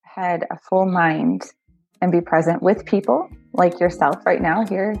had a full mind and be present with people like yourself right now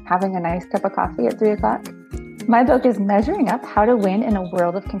here, having a nice cup of coffee at 3 o'clock. My book is Measuring Up: How to Win in a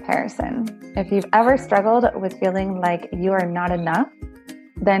World of Comparison. If you've ever struggled with feeling like you are not enough,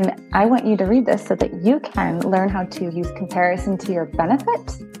 then I want you to read this so that you can learn how to use comparison to your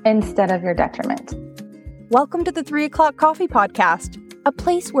benefit instead of your detriment. Welcome to the 3 O'Clock Coffee Podcast, a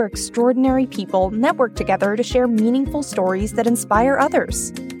place where extraordinary people network together to share meaningful stories that inspire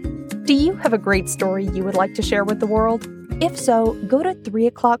others. Do you have a great story you would like to share with the world? If so, go to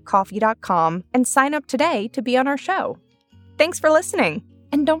 3o'clockcoffee.com and sign up today to be on our show. Thanks for listening.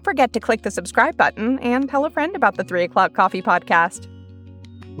 And don't forget to click the subscribe button and tell a friend about the 3 O'Clock Coffee Podcast.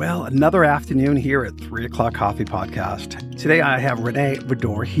 Well, another afternoon here at 3 O'Clock Coffee Podcast. Today I have Renee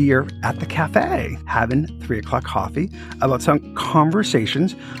Widor here at the cafe having 3 O'Clock Coffee about some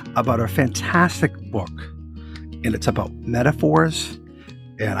conversations about a fantastic book. And it's about metaphors.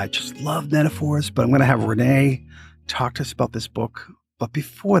 And I just love metaphors, but I'm going to have Renee talk to us about this book. But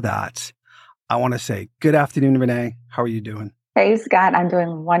before that, I want to say good afternoon, Renee. How are you doing? Hey, Scott, I'm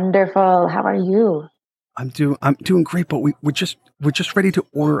doing wonderful. How are you? I'm doing great, but we're just ready to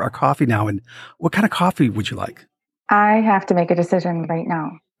order our coffee now. And what kind of coffee would you like? I have to make a decision right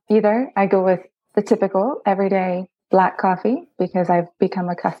now. Either I go with the typical everyday black coffee because I've become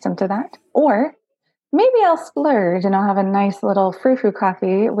accustomed to that, or maybe I'll splurge and I'll have a nice little frou-frou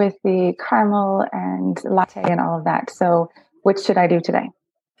coffee with the caramel and latte and all of that. So which should I do today?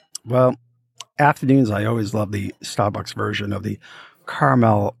 Well, afternoons, I always love the Starbucks version of the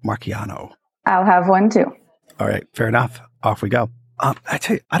caramel macchiato. I'll have one too. All right, fair enough. Off we go. I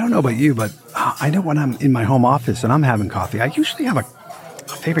tell you, I don't know about you, but I know when I'm in my home office and I'm having coffee, I usually have a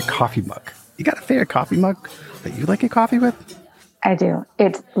favorite coffee mug. You got a favorite coffee mug that you like your coffee with? I do.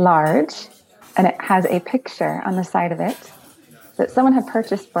 It's large and it has a picture on the side of it that someone had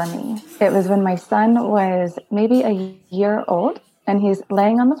purchased for me. It was when my son was maybe a year old and he's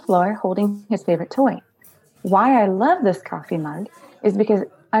laying on the floor holding his favorite toy. Why I love this coffee mug is because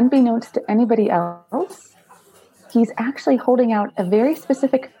unbeknownst to anybody else, he's actually holding out a very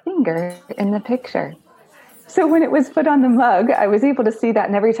specific finger in the picture. So when it was put on the mug, I was able to see that.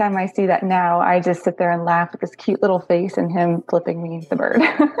 And every time I see that now, I just sit there and laugh at this cute little face and him flipping me the bird.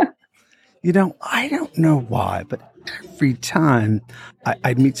 You know, I don't know why, but every time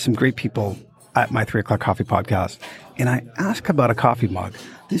I meet some great people at my 3 O'Clock Coffee Podcast and I ask about a coffee mug,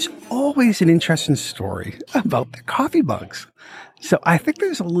 there's always an interesting story about the coffee mugs. So I think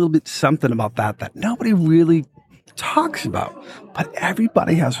there's a little bit something about that nobody really talks about, but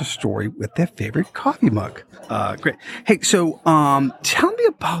everybody has a story with their favorite coffee mug. Great. Hey, so tell me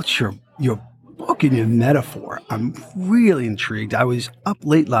about your book and your metaphor. I'm really intrigued. I was up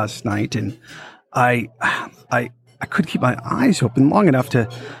late last night and I couldn't keep my eyes open long enough to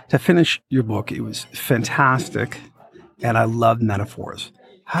finish your book. It was fantastic, and I love metaphors.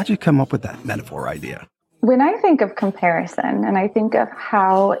 How'd you come up with that metaphor idea? When I think of comparison and I think of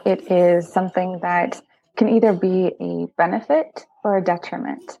how it is something that can either be a benefit or a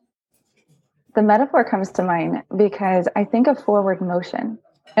detriment, the metaphor comes to mind because I think of forward motion.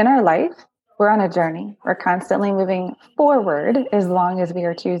 In our life, we're on a journey. We're constantly moving forward as long as we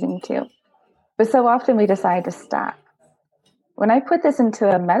are choosing to. But so often we decide to stop. When I put this into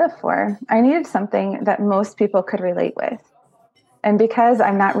a metaphor, I needed something that most people could relate with. And because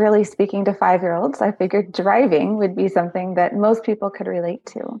I'm not really speaking to 5-year-olds, I figured driving would be something that most people could relate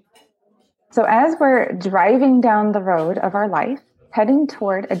to. So as we're driving down the road of our life, heading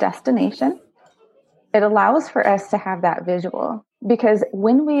toward a destination, it allows for us to have that visual. Because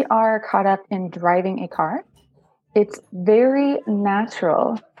when we are caught up in driving a car, it's very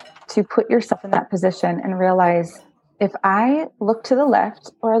natural to put yourself in that position and realize, if I look to the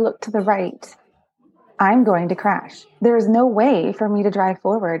left or I look to the right, I'm going to crash. There is no way for me to drive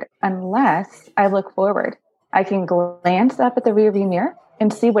forward unless I look forward. I can glance up at the rearview mirror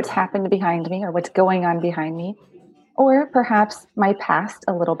and see what's happened behind me or what's going on behind me, or perhaps my past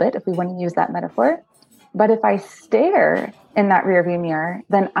a little bit, if we want to use that metaphor. But if I stare in that rearview mirror,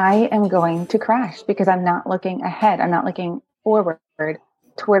 then I am going to crash because I'm not looking ahead. I'm not looking forward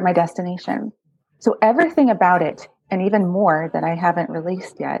toward my destination. So everything about it, and even more that I haven't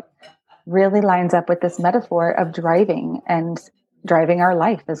released yet, really lines up with this metaphor of driving and driving our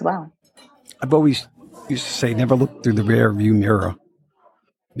life as well. I've always used to say, never look through the rear view mirror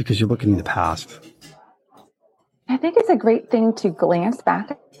because you're looking in the past. I think it's a great thing to glance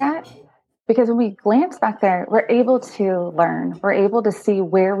back at, because when we glance back there, we're able to learn. We're able to see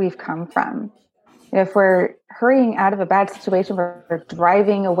where we've come from. If we're hurrying out of a bad situation, we're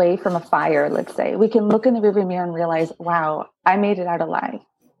driving away from a fire, let's say, we can look in the rearview mirror and realize, wow, I made it out alive.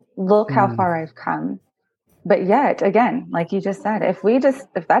 Look how far I've come. But yet, again, like you just said,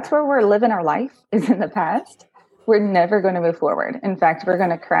 if that's where we're living our life is in the past, we're never going to move forward. In fact, we're going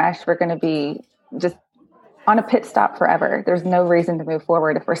to crash. We're going to be just on a pit stop forever. There's no reason to move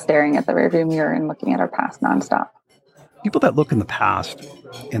forward if we're staring at the rearview mirror and looking at our past nonstop. People that look in the past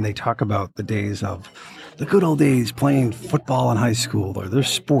and they talk about the days of the good old days playing football in high school or their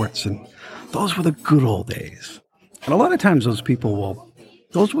sports, and those were the good old days. And a lot of times those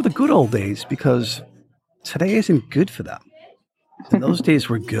were the good old days because today isn't good for them. And those days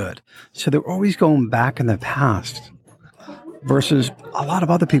were good. So they're always going back in the past versus a lot of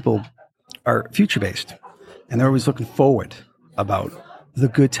other people are future-based. And they're always looking forward about the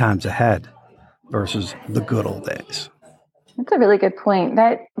good times ahead versus the good old days. That's a really good point.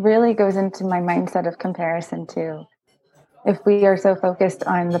 That really goes into my mindset of comparison too. If we are so focused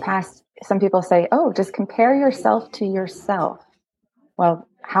on the past, some people say, oh, just compare yourself to yourself. Well,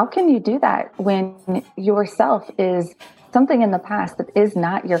 how can you do that when yourself is something in the past that is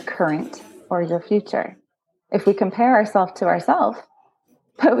not your current or your future? If we compare ourselves to ourselves,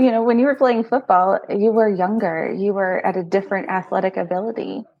 but when you were playing football, you were younger, you were at a different athletic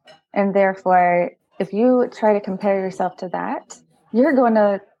ability. And therefore, if you try to compare yourself to that, you're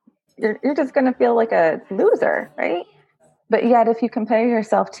just going to feel like a loser, right? But yet, if you compare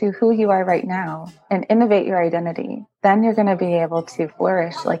yourself to who you are right now and innovate your identity, then you're going to be able to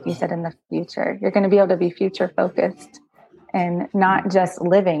flourish, like you said, in the future. You're going to be able to be future focused and not just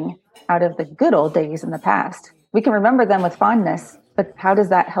living out of the good old days in the past. We can remember them with fondness, but how does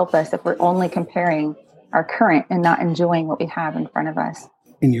that help us if we're only comparing our current and not enjoying what we have in front of us?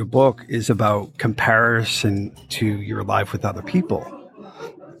 In your book is about comparison to your life with other people.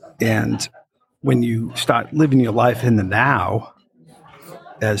 And when you start living your life in the now,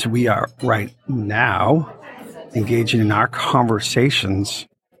 as we are right now, engaging in our conversations,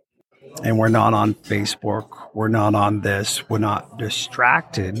 and we're not on Facebook, we're not on this, we're not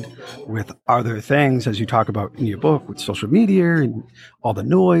distracted with other things, as you talk about in your book, with social media and all the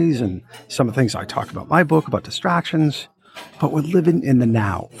noise and some of the things I talk about in my book about distractions, but we're living in the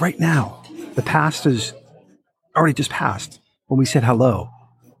now, right now. The past is already just passed when we said hello,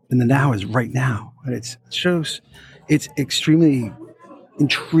 and the now is right now. And it's extremely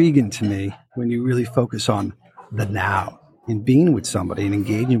intriguing to me when you really focus on the now and being with somebody and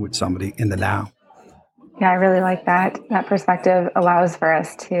engaging with somebody in the now. Yeah, I really like that. That perspective allows for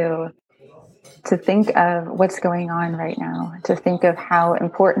us to think of what's going on right now, to think of how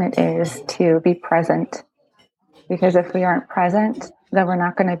important it is to be present. Because if we aren't present, then we're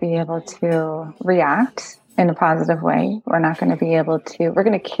not going to be able to react in a positive way. We're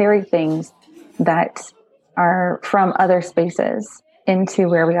going to carry things that are from other spaces into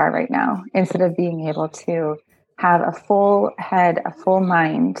where we are right now, instead of being able to have a full head, a full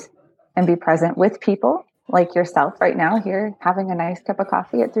mind, and be present with people like yourself right now here, having a nice cup of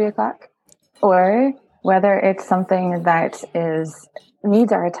coffee at 3:00, or whether it's something that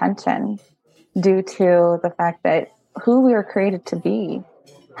needs our attention due to the fact that who we were created to be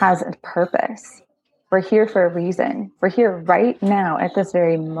has a purpose. We're here for a reason. We're here right now at this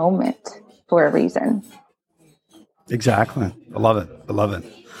very moment for a reason. Exactly. I love it.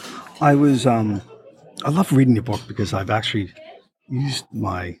 I love reading your book because I've actually used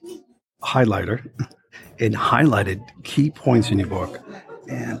my highlighter and highlighted key points in your book.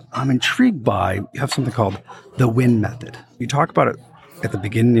 And I'm intrigued by, you have something called the WIN method. You talk about it at the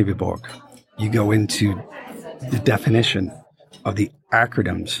beginning of your book. You go into the definition of the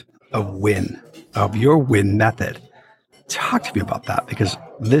acronyms of WIN, of your WIN method. Talk to me about that, because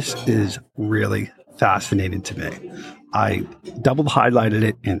this is really fascinating to me. I double highlighted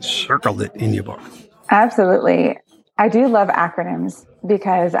it and circled it in your book. Absolutely. I do love acronyms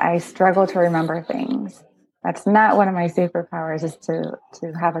because I struggle to remember things. That's not one of my superpowers, is to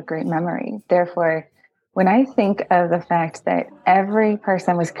have a great memory. Therefore, when I think of the fact that every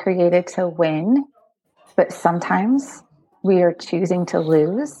person was created to win, but sometimes we are choosing to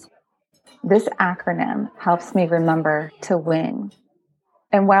lose, this acronym helps me remember to win.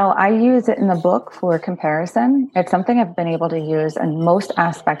 And while I use it in the book for comparison, it's something I've been able to use in most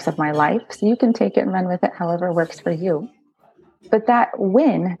aspects of my life. So you can take it and run with it however works for you. But that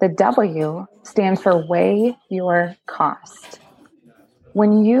win, the W, stands for weigh your cost.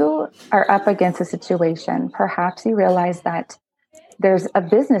 When you are up against a situation, perhaps you realize that there's a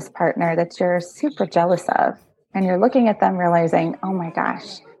business partner that you're super jealous of, and you're looking at them realizing, oh my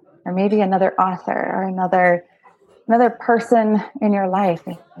gosh, or maybe another author or another person in your life,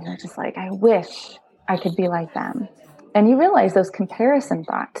 and you're just like, I wish I could be like them. And you realize those comparison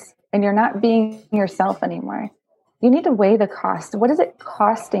thoughts, and you're not being yourself anymore. you need to weigh the cost. What is it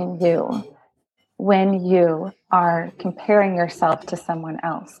costing you when you are comparing yourself to someone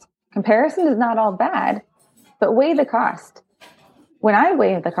else? Comparison is not all bad, but weigh the cost. When I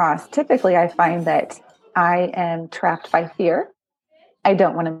weigh the cost, typically I find that I am trapped by fear. I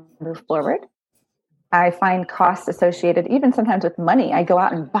don't want to move forward. I find costs associated, even sometimes with money. I go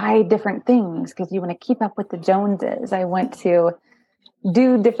out and buy different things because you want to keep up with the Joneses. I want to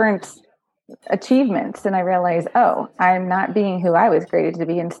do different achievements. And I realize, oh, I'm not being who I was created to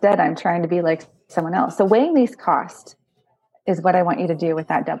be. Instead, I'm trying to be like someone else. So weighing these costs is what I want you to do with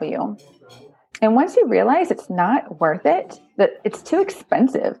that W. And once you realize it's not worth it, that it's too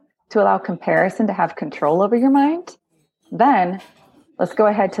expensive to allow comparison to have control over your mind, then let's go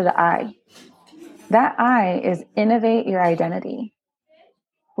ahead to the I. That I is innovate your identity.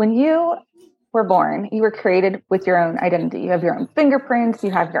 When you were born, you were created with your own identity. You have your own fingerprints,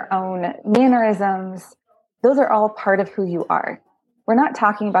 you have your own mannerisms. Those are all part of who you are. We're not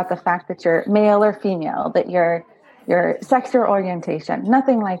talking about the fact that you're male or female, that your sexual orientation,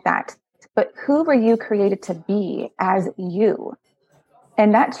 nothing like that. But who were you created to be as you?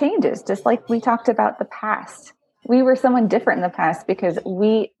 And that changes, just like we talked about the past. We were someone different in the past because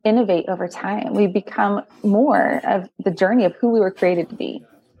we innovate over time. We become more of the journey of who we were created to be.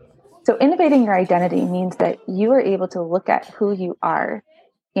 So innovating your identity means that you are able to look at who you are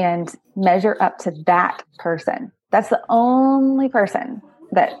and measure up to that person. That's the only person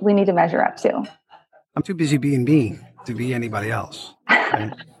that we need to measure up to. I'm too busy being me to be anybody else.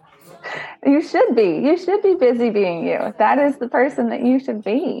 Right? You should be. You should be busy being you. That is the person that you should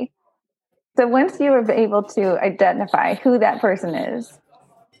be. So once you are able to identify who that person is,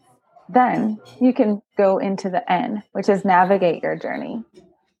 then you can go into the N, which is navigate your journey.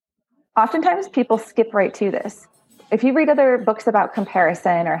 Oftentimes people skip right to this. If you read other books about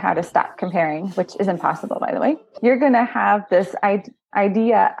comparison or how to stop comparing, which is impossible, by the way, you're going to have this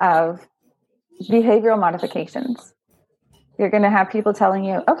idea of behavioral modifications. You're going to have people telling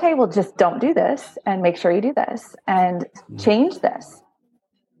you, okay, well, just don't do this and make sure you do this and change this.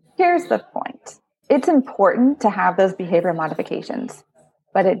 Here's the point. It's important to have those behavior modifications,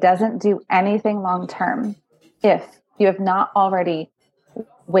 but it doesn't do anything long-term if you have not already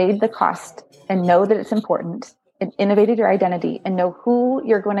weighed the cost and know that it's important and innovated your identity and know who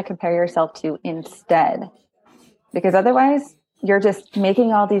you're going to compare yourself to instead. Because otherwise, you're just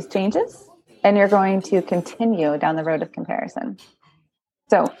making all these changes and you're going to continue down the road of comparison.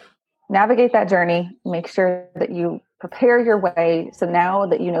 So navigate that journey, make sure that you prepare your way. So now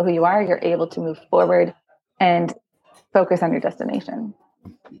that you know who you are, you're able to move forward and focus on your destination.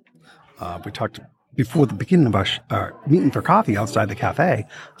 We talked before the beginning of our meeting for coffee outside the cafe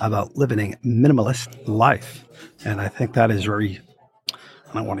about living a minimalist life. And I think that is very,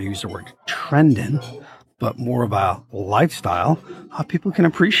 I don't want to use the word trending, but more of a lifestyle people can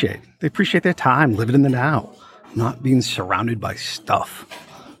appreciate. They appreciate their time, living in the now, not being surrounded by stuff,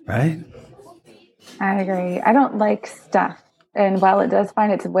 right? I agree. I don't like stuff. And while it does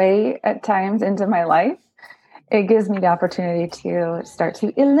find its way at times into my life, it gives me the opportunity to start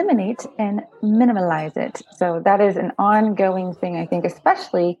to eliminate and minimalize it. So that is an ongoing thing, I think,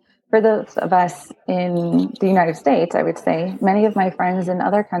 especially for those of us in the United States, I would say. Many of my friends in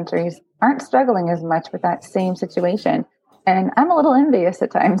other countries aren't struggling as much with that same situation. And I'm a little envious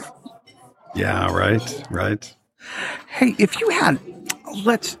at times. Yeah, right. Hey, if you had,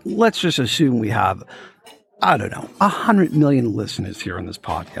 let's just assume we have, I don't know, 100 million listeners here on this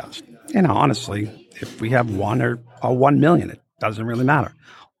podcast. And honestly, if we have 1 or 1 million, it doesn't really matter.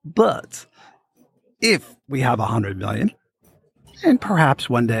 But if we have 100 million, and perhaps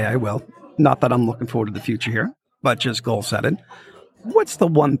one day I will, not that I'm looking forward to the future here, but just goal setting, what's the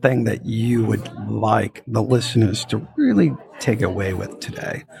one thing that you would like the listeners to really take away with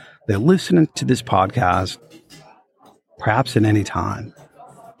today? They're listening to this podcast, perhaps at any time.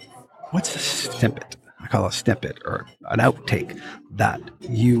 What's a snippet? I call it a snippet or an outtake that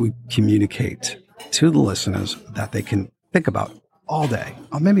you would communicate to the listeners that they can think about all day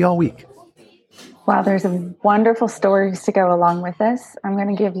or maybe all week. Wow, there's wonderful stories to go along with this. I'm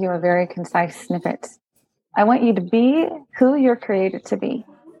going to give you a very concise snippet. I want you to be who you're created to be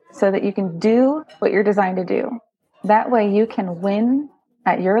so that you can do what you're designed to do. That way you can win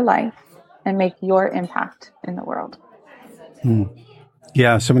at your life and make your impact in the world.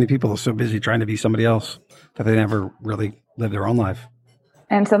 Yeah, so many people are so busy trying to be somebody else that they never really live their own life.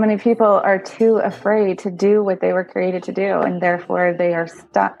 And so many people are too afraid to do what they were created to do, and therefore they are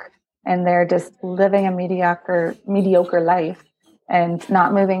stuck and they're just living a mediocre life and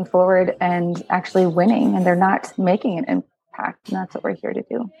not moving forward and actually winning, and they're not making an impact. And that's what we're here to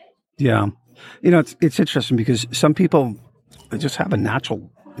do. Yeah. It's interesting because some people they just have a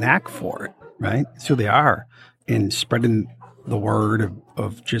natural knack for it, right? It's who they are, and spreading the word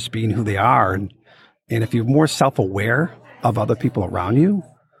of just being who they are. And if you're more self-aware of other people around you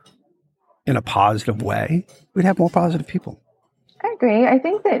in a positive way, we'd have more positive people. I agree. I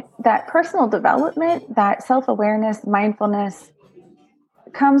think that personal development, that self-awareness, mindfulness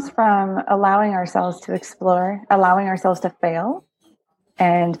comes from allowing ourselves to explore, allowing ourselves to fail,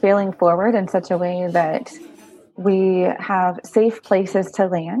 and failing forward in such a way that we have safe places to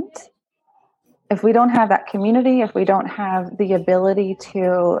land. If we don't have that community, if we don't have the ability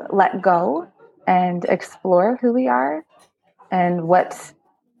to let go and explore who we are and what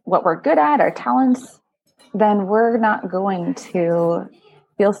we're good at, our talents, then we're not going to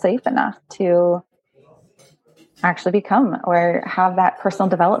feel safe enough to actually become or have that personal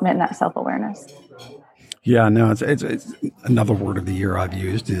development and that self-awareness. Yeah, no, it's another word of the year I've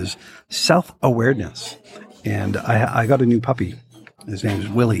used is self-awareness. And I got a new puppy. His name is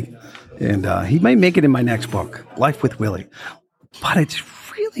Willie. And he might make it in my next book, Life with Willie. But it's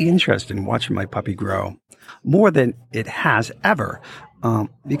really interesting watching my puppy grow more than it has ever.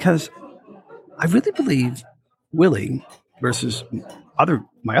 Because I really believe Willie versus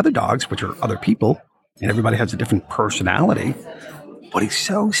my other dogs, which are other people, and everybody has a different personality, but he's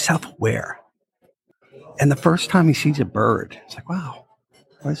so self-aware. And the first time he sees a bird, it's like, wow,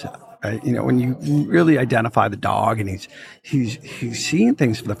 what is that? When you really identify the dog and he's seeing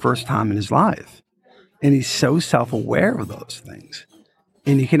things for the first time in his life, and he's so self-aware of those things,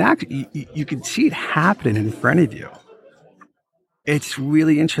 and you can see it happening in front of you. It's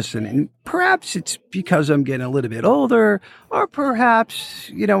really interesting, and perhaps it's because I'm getting a little bit older, or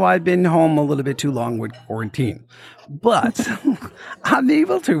perhaps I've been home a little bit too long with quarantine. But I'm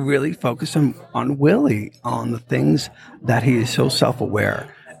able to really focus on Willie, on the things that he is so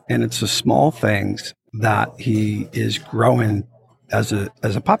self-aware. And it's the small things that he is growing as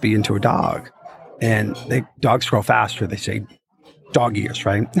a puppy into a dog. And dogs grow faster. They say dog years,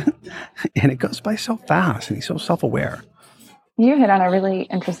 right? And it goes by so fast, and he's so self-aware. You hit on a really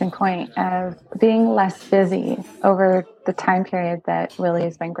interesting point of being less busy over the time period that Willie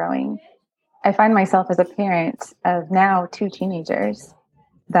has been growing. I find myself as a parent of now 2 teenagers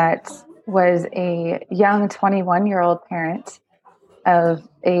that was a young 21-year-old parent of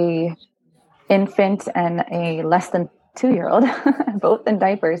a infant and a less than 2-year-old, both in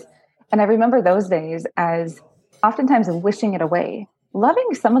diapers. And I remember those days as oftentimes wishing it away, loving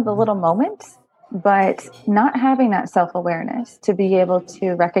some of the little moments, but not having that self-awareness to be able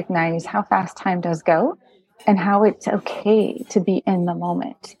to recognize how fast time does go and how it's okay to be in the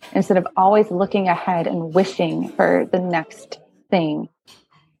moment instead of always looking ahead and wishing for the next thing.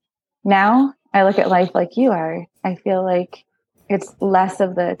 Now I look at life like you are. I feel like it's less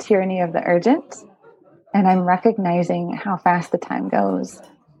of the tyranny of the urgent, and I'm recognizing how fast the time goes.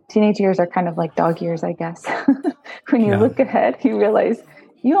 Teenage years are kind of like dog years, I guess. When you look ahead, you realize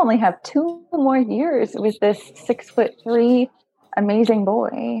you only have 2 more years with this 6'3" amazing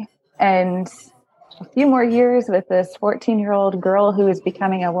boy, and a few more years with this 14-year-old girl who is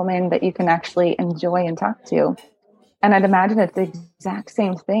becoming a woman that you can actually enjoy and talk to. And I'd imagine it's the exact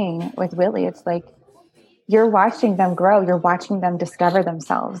same thing with Willie. It's like you're watching them grow. You're watching them discover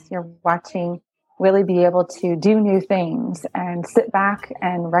themselves. You're watching Willie be able to do new things and sit back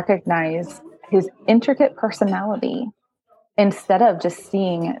and recognize his intricate personality instead of just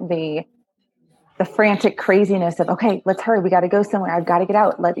seeing the frantic craziness of, okay, let's hurry. We got to go somewhere. I've got to get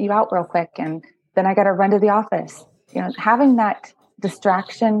out, let you out real quick. And then I got to run to the office. Having that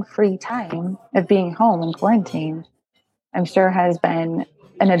distraction-free time of being home in quarantine, I'm sure has been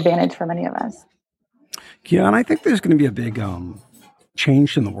an advantage for many of us. Yeah, and I think there's going to be a big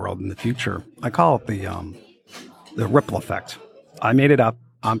change in the world in the future. I call it the ripple effect. I made it up.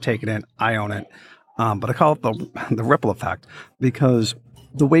 I'm taking it. I own it. But I call it the ripple effect because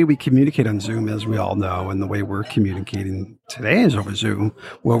the way we communicate on Zoom, as we all know, and the way we're communicating today is over Zoom,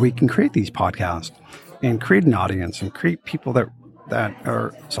 where we can create these podcasts and create an audience and create people that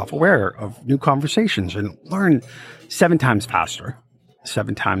are self-aware of new conversations and learn 7 times faster.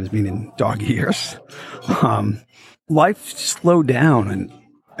 7 times meaning dog years. Life slowed down, and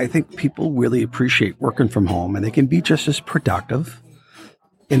I think people really appreciate working from home, and they can be just as productive,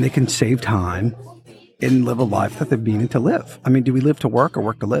 and they can save time and live a life that they're meaning to live. I mean, do we live to work or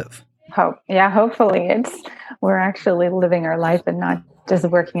work to live? Hopefully we're actually living our life and not just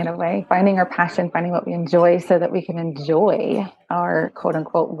working it away, finding our passion, finding what we enjoy so that we can enjoy our quote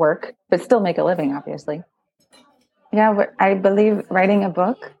unquote work, but still make a living, obviously. Yeah, I believe writing a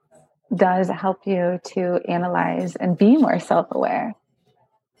book does help you to analyze and be more self-aware.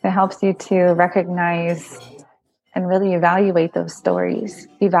 It helps you to recognize and really evaluate those stories,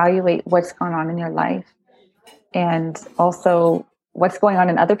 evaluate what's going on in your life, and also what's going on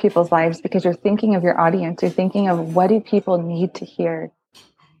in other people's lives, because you're thinking of your audience. You're thinking of what do people need to hear.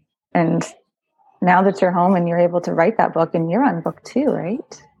 And now that you're home and you're able to write that book, and you're on book 2,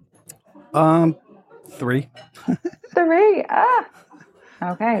 right? 3. 3.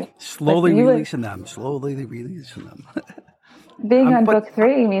 Okay. Slowly releasing them. Being on book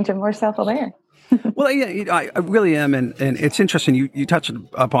 3 means you're more self-aware. Well, yeah, I really am. And it's interesting. You touched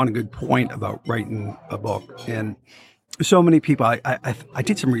upon a good point about writing a book. And so many people, I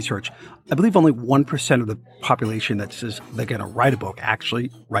did some research. I believe only 1% of the population that says they're going to write a book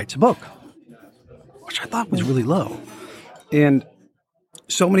actually writes a book, which I thought was really low. And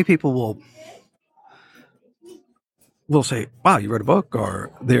so many people will say, wow, you wrote a book,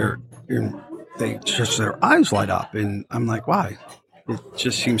 or they just, their eyes light up. And I'm like, why? It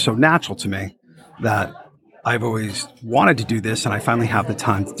just seems so natural to me that I've always wanted to do this, and I finally have the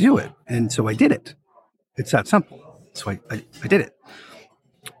time to do it. And so I did it. It's that simple. So I did it.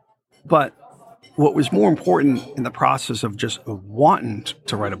 But what was more important in the process of just wanting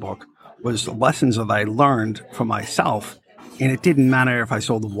to write a book was the lessons that I learned from myself. And it didn't matter if I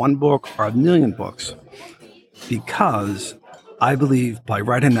sold 1 book or 1 million books, because I believe by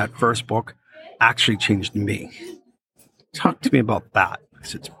writing that first book actually changed me. Talk to me about that,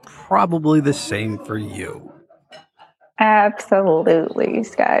 because it's probably the same for you. Absolutely,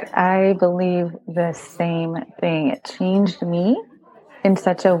 Scott. I believe the same thing. It changed me in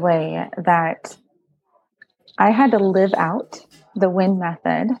such a way that I had to live out the win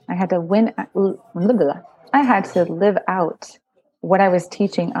method. I had to live out what I was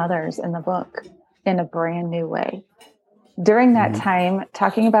teaching others in the book in a brand new way. During that time,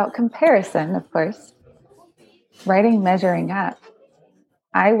 talking about comparison, of course, writing Measuring Up,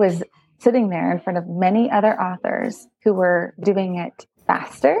 I was sitting there in front of many other authors who were doing it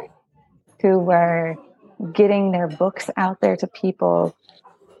faster, who were getting their books out there to people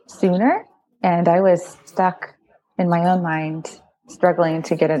sooner. And I was stuck in my own mind, struggling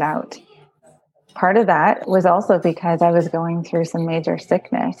to get it out. Part of that was also because I was going through some major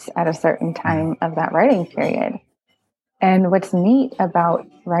sickness at a certain time of that writing period. And what's neat about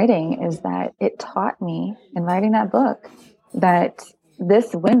writing is that it taught me in writing that book that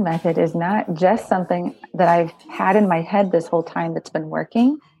this win method is not just something that I've had in my head this whole time that's been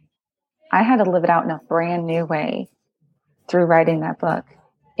working. I had to live it out in a brand new way through writing that book.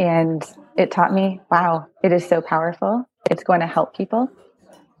 And it taught me, wow, it is so powerful. It's going to help people.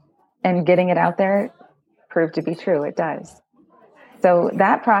 And getting it out there proved to be true. It does. So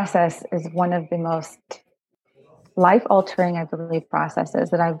that process is one of the most life-altering, I believe, processes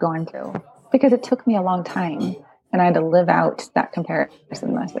that I've gone through, because it took me a long time. And I had to live out that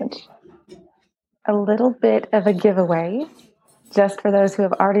comparison message. A little bit of a giveaway, just for those who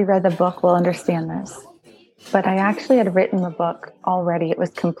have already read the book will understand this. But I actually had written the book already. It was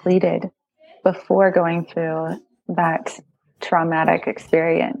completed before going through that traumatic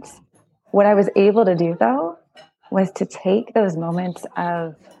experience. What I was able to do, though, was to take those moments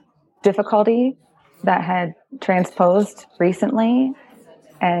of difficulty that had transposed recently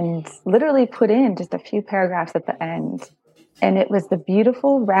and literally put in just a few paragraphs at the end. And it was the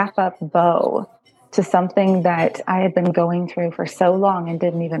beautiful wrap-up bow to something that I had been going through for so long and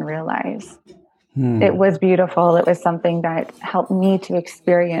didn't even realize. It was beautiful. It was something that helped me to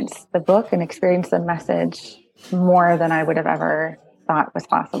experience the book and experience the message more than I would have ever thought was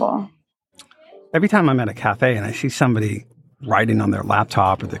possible. Every time I'm at a cafe and I see somebody writing on their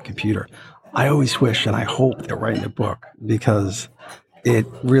laptop or their computer, I always wish and I hope they're writing a book, because it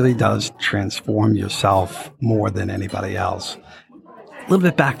really does transform yourself more than anybody else. A little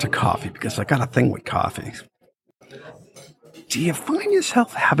bit back to coffee, because I got a thing with coffee. Do you find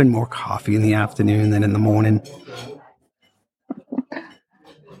yourself having more coffee in the afternoon than in the morning?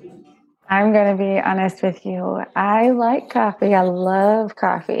 I'm going to be honest with you. I like coffee. I love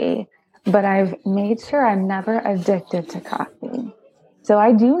coffee, but I've made sure I'm never addicted to coffee. So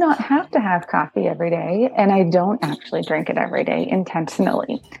I do not have to have coffee every day, and I don't actually drink it every day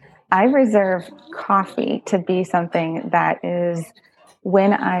intentionally. I reserve coffee to be something that is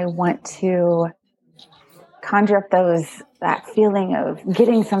when I want to conjure up that feeling of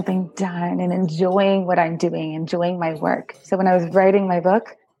getting something done and enjoying what I'm doing, enjoying my work. So when I was writing my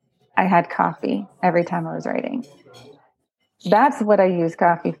book, I had coffee every time I was writing. That's what I use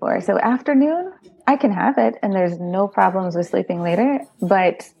coffee for. So afternoon, I can have it, and there's no problems with sleeping later.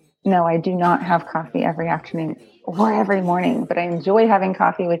 But no, I do not have coffee every afternoon or every morning. But I enjoy having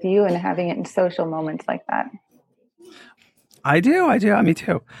coffee with you and having it in social moments like that. I do. Me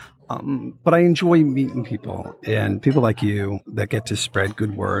too. But I enjoy meeting people and people like you that get to spread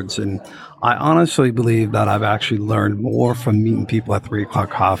good words. And I honestly believe that I've actually learned more from meeting people at 3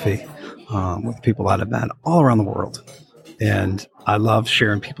 o'clock coffee with people that I've met all around the world. And I love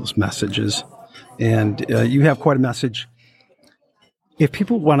sharing people's messages. And you have quite a message. If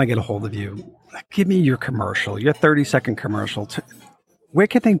people want to get a hold of you, give me your commercial, your 30-second commercial. Where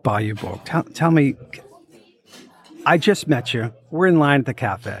can they buy your book? Tell me. I just met you. We're in line at the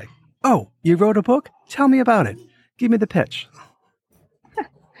cafe. Oh, you wrote a book? Tell me about it. Give me the pitch.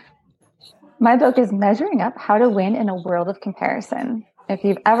 My book is Measuring Up: How to Win in a World of Comparison. If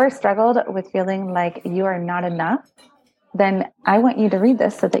you've ever struggled with feeling like you are not enough, then I want you to read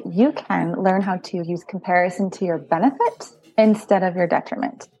this so that you can learn how to use comparison to your benefit instead of your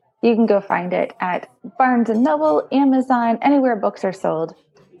detriment. You can go find it at Barnes & Noble, Amazon, anywhere books are sold.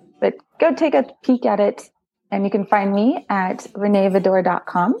 But go take a peek at it, and you can find me at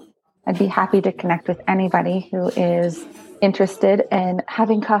reneevidor.com. I'd be happy to connect with anybody who is interested in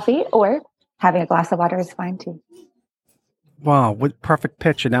having coffee, or having a glass of water is fine too. Wow, what perfect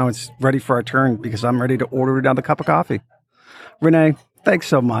pitch. And now it's ready for our turn because I'm ready to order another cup of coffee. Renee, thanks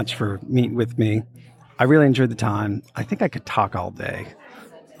so much for meeting with me. I really enjoyed the time. I think I could talk all day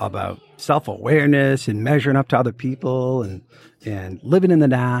about self-awareness and measuring up to other people and living in the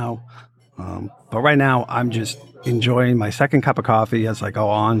now. But right now, I'm just enjoying my second cup of coffee as I go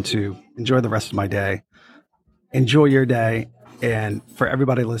on to enjoy the rest of my day. Enjoy your day. And for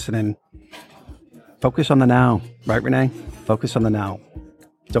everybody listening, focus on the now. Right, Renee? Focus on the now.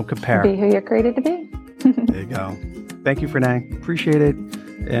 Don't compare. Be who you're created to be. There you go. Thank you, Renee. Appreciate it.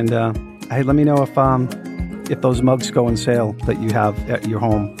 And hey, let me know if those mugs go on sale that you have at your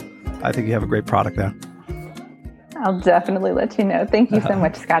home. I think you have a great product there. I'll definitely let you know. Thank you so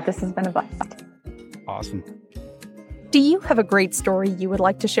much, Scott. This has been a blast. Awesome. Do you have a great story you would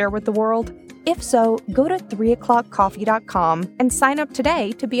like to share with the world? If so, go to 3o'clockcoffee.com and sign up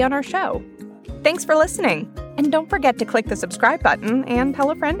today to be on our show. Thanks for listening. And don't forget to click the subscribe button and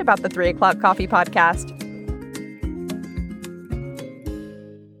tell a friend about the 3 O'Clock Coffee Podcast.